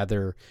to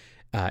gather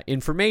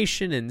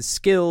information and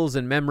skills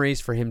and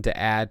memories for him to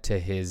add to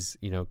his,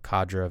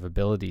 cadre of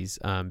abilities,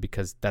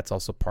 because that's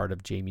also part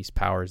of Jamie's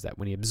powers, that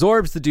when he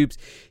absorbs the dupes,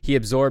 he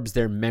absorbs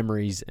their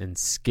memories and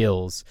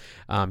skills.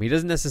 He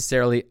doesn't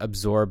necessarily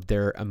absorb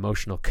their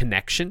emotional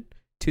connection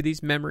to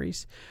these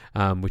memories,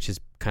 which has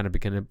kind of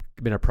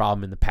been a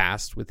problem in the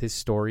past with his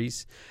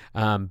stories.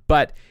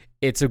 But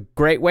it's a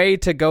great way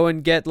to go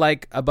and get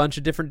like a bunch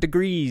of different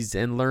degrees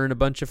and learn a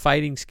bunch of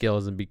fighting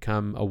skills and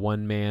become a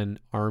one-man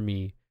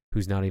army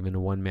who's not even a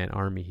one-man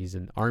army. He's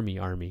an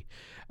army.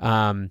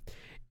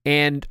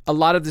 And a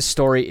lot of the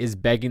story is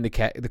begging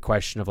the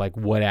question of like,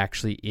 what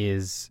actually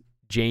is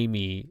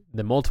Jamie,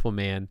 the multiple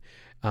man?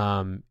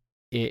 What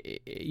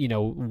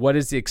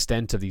is the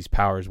extent of these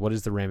powers? What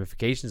is the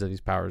ramifications of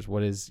these powers?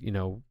 What is,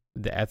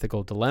 the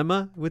ethical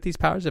dilemma with these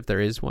powers, if there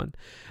is one?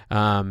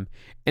 And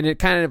it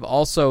kind of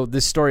also,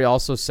 this story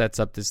also sets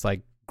up this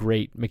like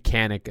great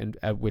mechanic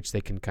at which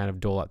they can kind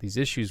of dole out these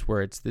issues,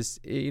 where it's this,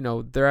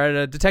 they're at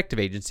a detective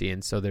agency,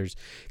 and so there's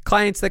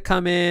clients that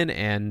come in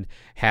and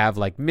have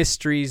like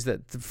mysteries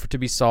to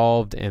be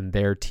solved, and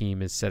their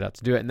team is set out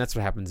to do it. And that's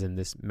what happens in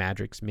this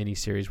Madrox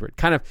miniseries, where it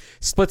kind of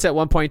splits at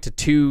one point to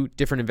two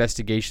different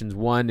investigations.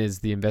 One is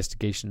the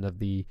investigation of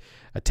the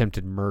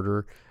attempted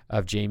murder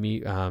of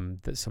Jamie,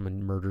 that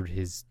someone murdered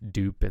his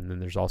dupe, and then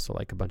there's also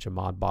like a bunch of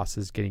mob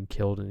bosses getting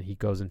killed, and he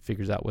goes and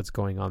figures out what's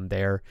going on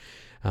there.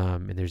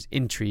 And there's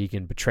intrigue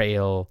and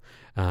betrayal,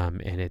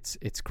 and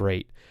it's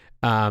great.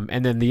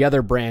 And then the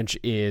other branch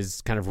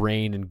is kind of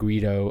Rain and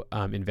Guido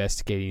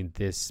investigating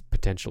this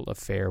potential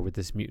affair with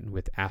this mutant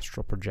with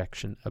astral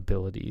projection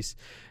abilities.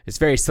 It's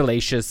very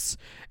salacious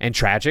and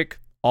tragic,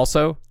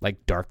 also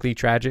like darkly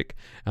tragic,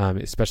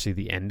 especially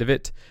the end of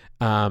it.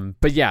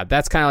 But yeah,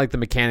 that's kind of like the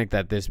mechanic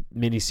that this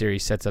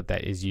miniseries sets up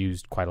that is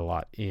used quite a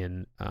lot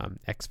in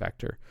X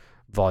Factor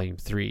Volume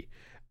 3.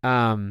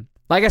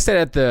 Like I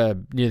said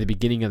near the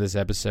beginning of this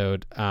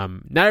episode,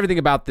 not everything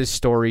about this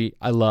story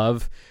I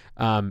love.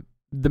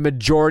 The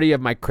majority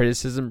of my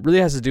criticism really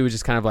has to do with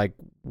just kind of like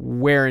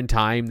where in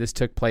time this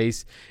took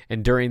place.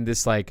 And during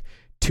this like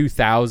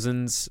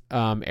 2000s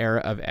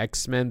era of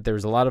X-Men, there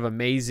was a lot of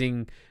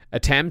amazing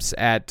attempts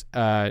at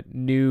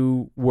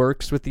new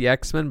works with the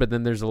X-Men, but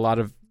then there's a lot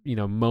of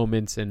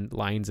moments and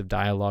lines of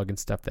dialogue and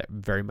stuff that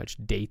very much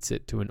dates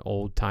it to an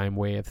old time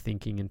way of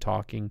thinking and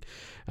talking.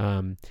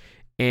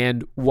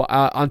 And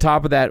on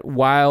top of that,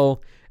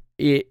 while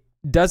it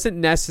doesn't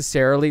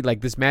necessarily,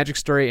 like this Magic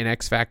story and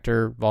X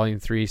Factor Volume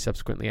 3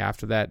 subsequently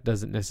after that,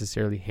 doesn't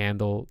necessarily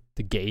handle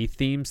the gay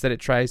themes that it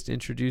tries to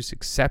introduce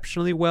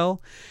exceptionally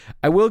well,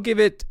 I will give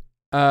it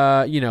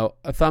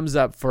a thumbs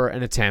up for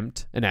an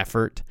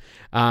effort,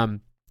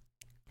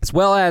 as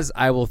well as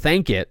I will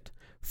thank it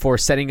for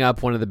setting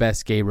up one of the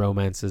best gay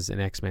romances in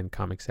X-Men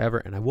comics ever.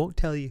 And I won't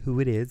tell you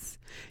who it is.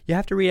 You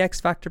have to read X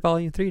Factor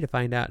Volume 3 to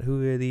find out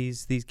who are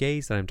these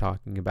gays that I'm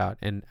talking about.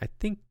 And I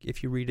think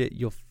if you read it,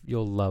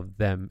 you'll love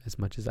them as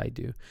much as I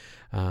do,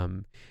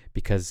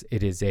 because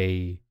it is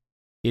a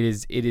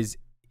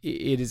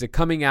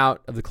coming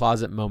out of the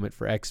closet moment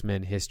for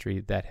X-Men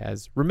history that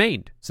has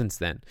remained since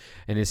then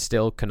and is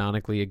still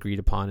canonically agreed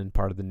upon and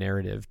part of the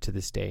narrative to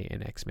this day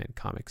in X-Men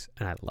comics.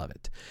 And I love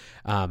it.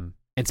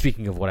 And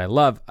speaking of what I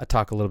love, I'll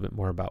talk a little bit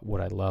more about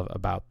what I love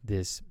about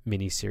this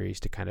miniseries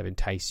to kind of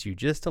entice you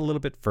just a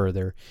little bit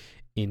further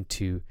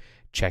into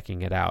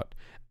checking it out.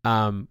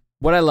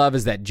 What I love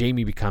is that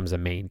Jamie becomes a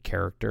main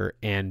character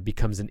and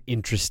becomes an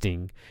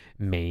interesting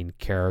main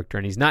character.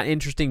 And he's not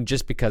interesting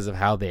just because of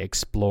how they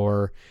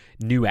explore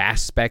new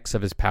aspects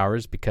of his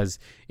powers, because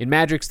in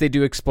Madrox they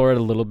do explore it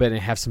a little bit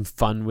and have some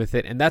fun with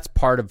it. And that's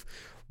part of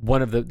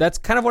that's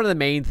kind of one of the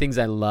main things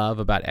I love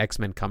about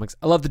X-Men comics.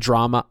 I love the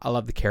drama, I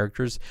love the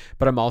characters,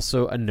 but I'm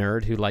also a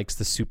nerd who likes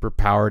the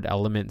super-powered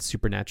element,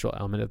 supernatural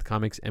element of the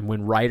comics. And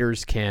when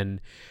writers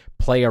can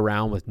play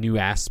around with new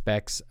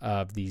aspects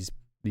of these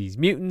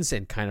mutants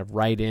and kind of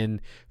write in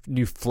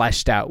new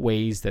fleshed out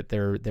ways that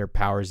their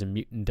powers and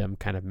mutantdom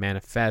kind of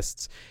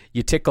manifests,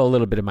 you tickle a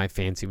little bit of my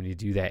fancy when you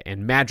do that.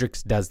 And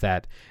Madrox does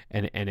that,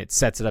 and it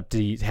sets it up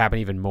to happen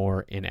even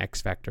more in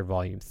X Factor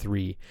Volume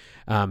 3.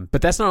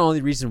 But that's not the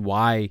only reason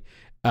why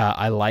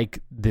I like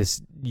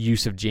this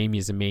use of Jamie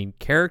as a main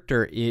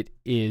character. It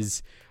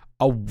is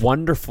a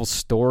wonderful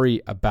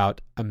story about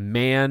a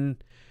man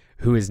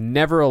who is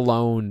never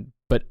alone,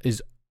 but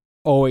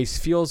always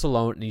feels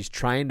alone, and he's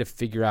trying to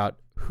figure out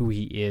who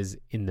he is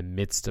in the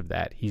midst of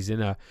that. He's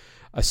in a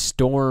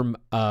storm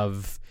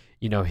of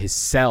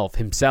himself,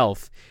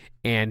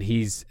 and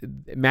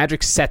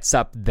Madrox sets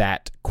up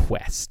that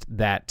quest,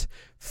 that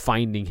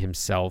finding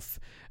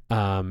himself,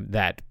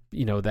 that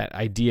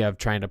idea of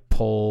trying to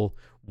pull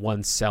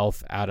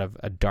oneself out of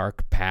a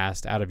dark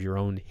past, out of your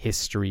own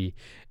history.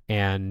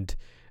 And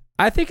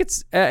I think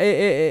it's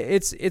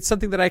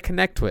something that I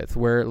connect with,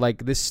 where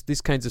like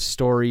these kinds of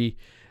stories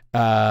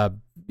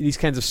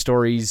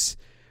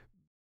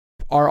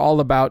are all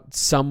about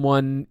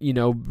someone,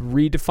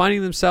 redefining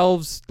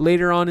themselves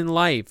later on in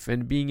life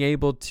and being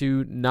able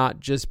to not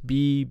just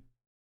be,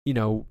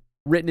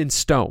 written in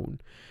stone.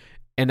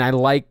 And I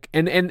like,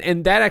 and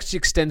that actually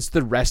extends to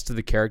the rest of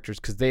the characters,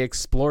 because they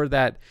explore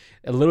that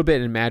a little bit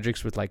in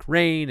Madrox with like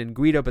Rain and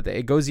Guido, but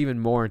it goes even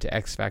more into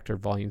X Factor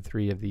Volume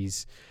 3 of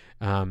these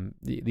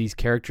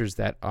characters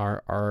that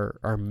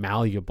are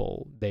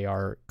malleable. They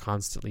are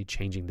constantly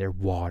changing. They're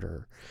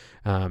water,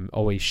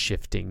 always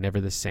shifting,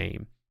 never the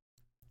same.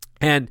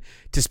 And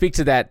to speak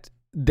to that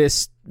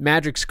this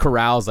Madrox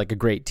corrals like a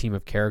great team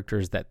of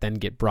characters that then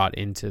get brought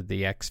into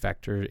the X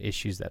Factor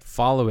issues that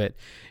follow it,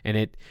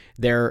 and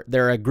they're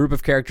a group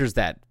of characters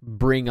that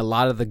bring a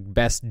lot of the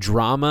best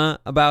drama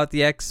about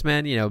the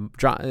X-Men.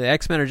 The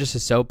X-Men are just a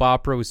soap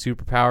opera with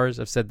superpowers.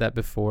 I've said that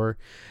before,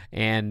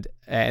 and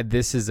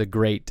this is a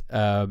great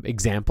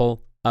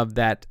example of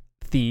that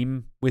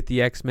theme with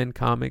the X-Men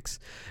comics,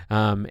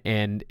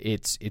 and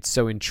it's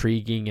so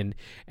intriguing,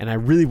 and I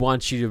really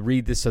want you to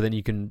read this so then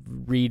you can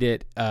read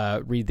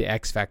the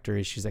X Factor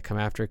issues that come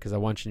after it, because I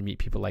want you to meet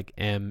people like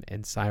M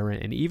and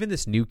Siren, and even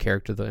this new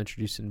character they'll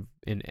introduce in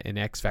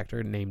X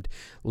Factor named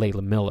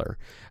Layla Miller,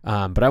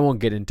 but I won't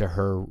get into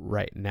her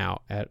right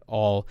now at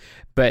all.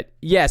 But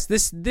yes,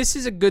 this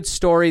is a good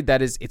story.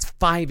 It's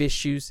 5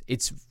 issues.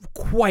 It's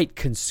quite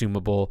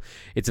consumable.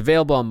 It's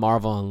available on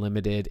Marvel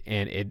Unlimited,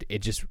 and it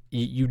just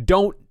you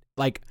don't,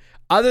 like,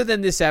 other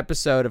than this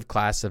episode of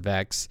Class of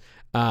X,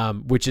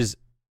 which is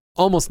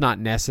almost not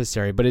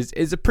necessary, but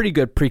is a pretty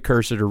good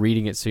precursor to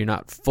reading it, so you're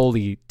not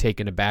fully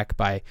taken aback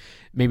by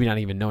maybe not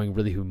even knowing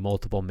really who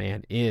Multiple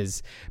Man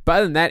is. But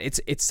other than that,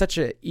 it's such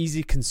an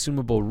easy,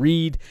 consumable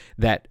read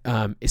that,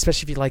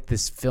 especially if you like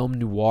this film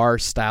noir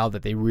style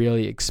that they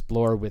really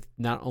explore with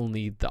not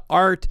only the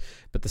art,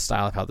 but the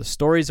style of how the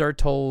stories are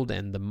told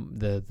and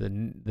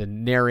the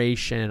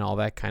narration and all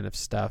that kind of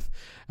stuff,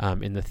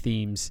 in the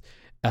themes.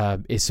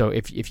 So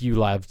if you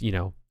love,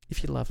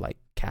 if you love like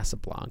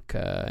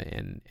Casablanca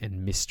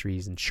and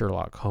mysteries and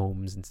Sherlock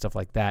Holmes and stuff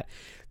like that,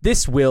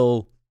 this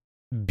will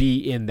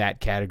be in that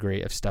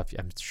category of stuff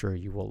I'm sure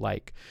you will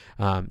like.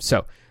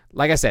 So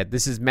like I said,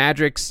 this is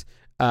Madrox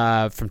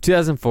from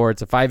 2004.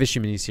 It's a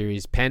 5-issue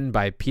miniseries penned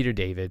by Peter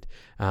David.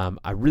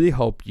 I really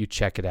hope you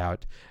check it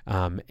out.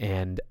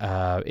 And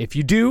if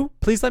you do,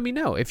 please let me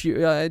know. If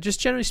you, just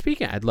generally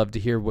speaking, I'd love to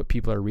hear what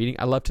people are reading.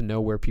 I love to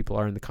know where people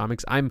are in the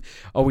comics. I'm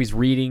always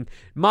reading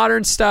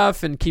modern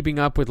stuff and keeping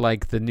up with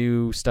like the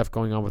new stuff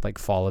going on with like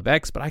Fall of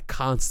X, but I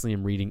constantly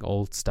am reading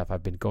old stuff.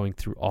 I've been going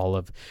through all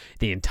of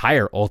the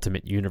entire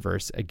Ultimate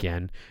Universe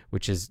again,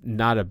 which is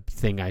not a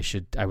thing I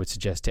would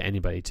suggest to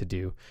anybody to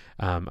do.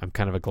 I'm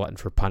kind of a glutton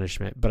for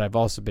punishment, but I've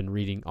also been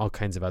reading all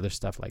kinds of other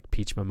stuff like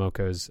Peach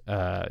Momoko's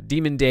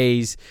Demon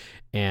Days,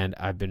 and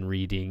I've been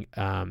reading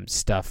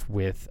stuff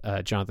with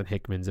Jonathan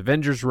Hickman's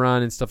Avengers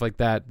run and stuff like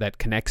that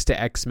connects to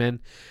X-Men.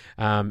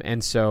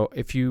 And so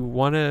if you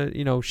want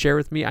to, share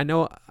with me, I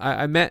know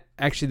I met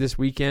actually this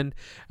weekend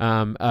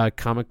a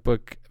comic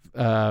book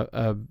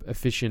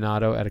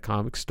aficionado at a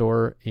comic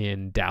store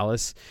in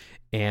Dallas.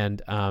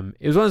 And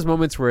it was one of those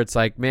moments where it's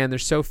like, man,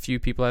 there's so few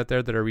people out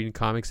there that are reading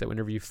comics that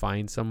whenever you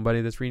find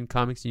somebody that's reading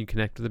comics and you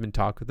connect with them and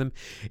talk with them,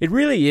 it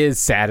really is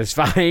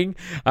satisfying,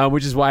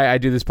 which is why I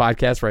do this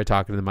podcast where I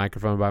talk into the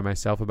microphone by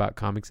myself about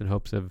comics in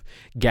hopes of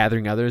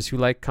gathering others who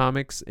like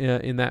comics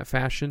in that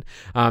fashion.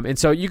 And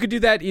so you could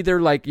do that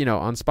either like,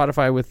 on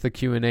Spotify with the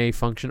Q&A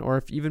function, or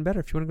if even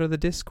better, if you want to go to the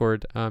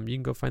Discord, you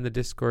can go find the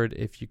Discord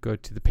if you go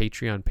to the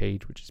Patreon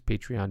page, which is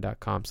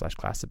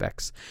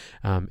patreon.com/classofx.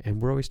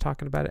 And we're always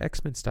talking about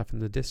X-Men stuff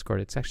in the Discord.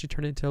 It's actually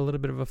turned into a little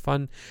bit of a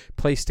fun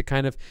place to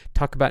kind of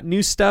talk about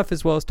new stuff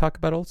as well as talk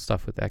about old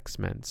stuff with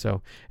X-Men.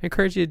 So I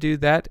encourage you to do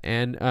that.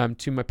 And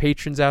to my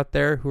patrons out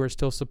there who are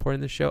still supporting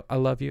the show, I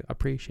love you,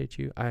 appreciate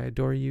you, I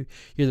adore you.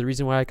 You're the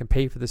reason why I can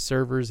pay for the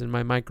servers and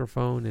my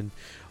microphone and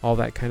all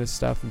that kind of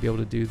stuff and be able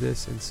to do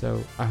this. And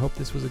so I hope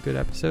this was a good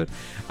episode.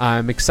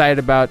 I'm excited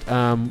about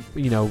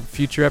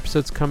future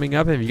episodes coming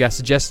up, and if you got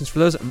suggestions for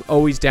those, I'm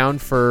always down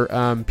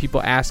for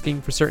people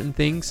asking for certain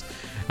things.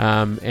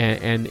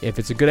 And if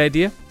it's a good idea,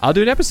 I'll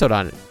do an episode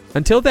on it.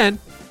 Until then,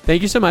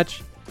 thank you so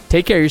much.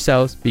 Take care of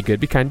yourselves. Be good,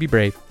 be kind, be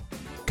brave.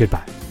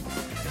 Goodbye.